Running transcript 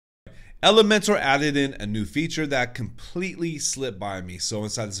Elementor added in a new feature that completely slipped by me. So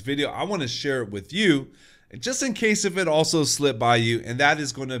inside this video, I want to share it with you, just in case if it also slipped by you, and that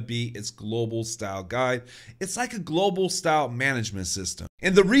is going to be its global style guide. It's like a global style management system.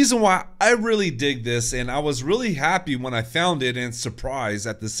 And the reason why I really dig this, and I was really happy when I found it and surprised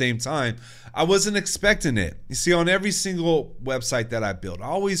at the same time, I wasn't expecting it. You see, on every single website that I build, I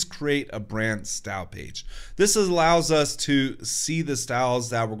always create a brand style page. This allows us to see the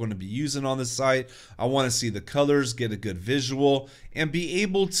styles that we're going to be using on the site. I want to see the colors, get a good visual, and be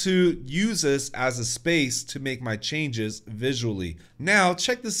able to use this as a space to make my changes visually. Now,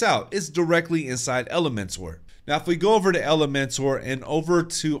 check this out. It's directly inside Elementor. Now, if we go over to Elementor and over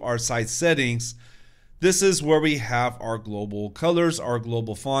to our site settings, this is where we have our global colors, our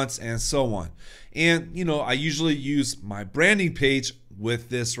global fonts, and so on. And, you know, I usually use my branding page with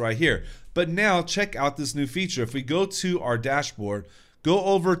this right here. But now check out this new feature. If we go to our dashboard, go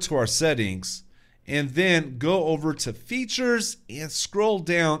over to our settings, and then go over to features and scroll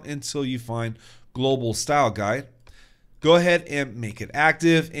down until you find global style guide. Go ahead and make it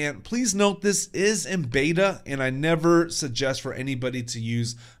active, and please note this is in beta, and I never suggest for anybody to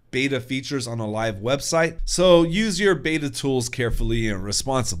use beta features on a live website. So use your beta tools carefully and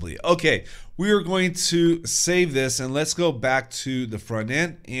responsibly. Okay, we are going to save this, and let's go back to the front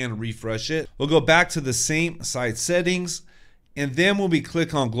end and refresh it. We'll go back to the same site settings, and then when we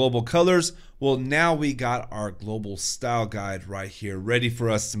click on global colors, well, now we got our global style guide right here ready for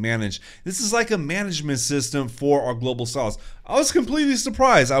us to manage. This is like a management system for our global styles. I was completely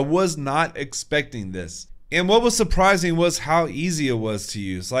surprised. I was not expecting this. And what was surprising was how easy it was to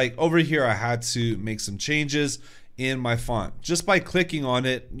use. Like over here, I had to make some changes in my font. Just by clicking on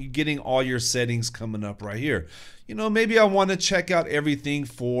it, you're getting all your settings coming up right here. You know, maybe I want to check out everything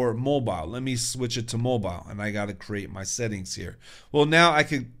for mobile. Let me switch it to mobile, and I got to create my settings here. Well, now I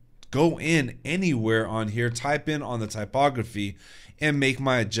could go in anywhere on here, type in on the typography, and make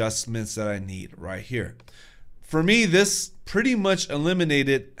my adjustments that I need right here. For me, this pretty much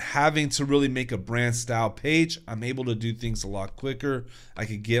eliminated having to really make a brand style page. I'm able to do things a lot quicker. I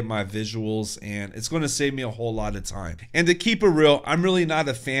could get my visuals, and it's going to save me a whole lot of time. And to keep it real, I'm really not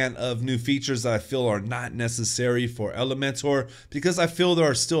a fan of new features that I feel are not necessary for Elementor, because I feel there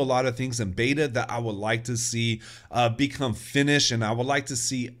are still a lot of things in beta that I would like to see become finished, and I would like to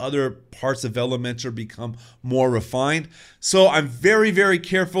see other parts of Elementor become more refined. So I'm very, very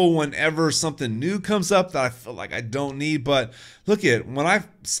careful whenever something new comes up that I feel like I don't need. But look at when I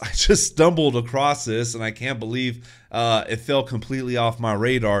just stumbled across this, and I can't believe it fell completely off my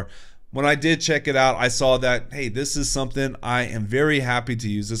radar. When I did check it out, I saw that, hey, this is something I am very happy to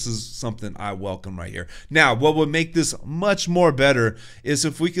use. This is something I welcome right here. Now, what would make this much more better is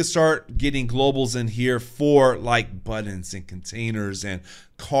if we could start getting globals in here for like buttons and containers and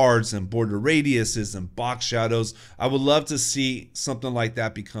cards and border radiuses and box shadows. I would love to see something like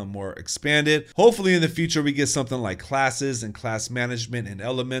that become more expanded. Hopefully in the future we get something like classes and class management in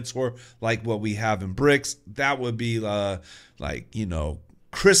Elementor, like what we have in Bricks. That would be like, you know,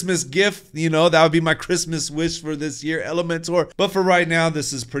 Christmas gift, you know, that would be my Christmas wish for this year, Elementor. But for right now,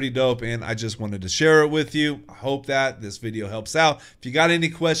 this is pretty dope, and I just wanted to share it with you. I hope that this video helps out. If you got any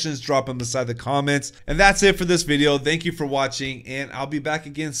questions, drop them beside the comments. And that's it for this video. Thank you for watching, and I'll be back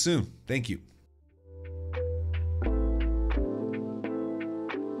again soon. Thank you.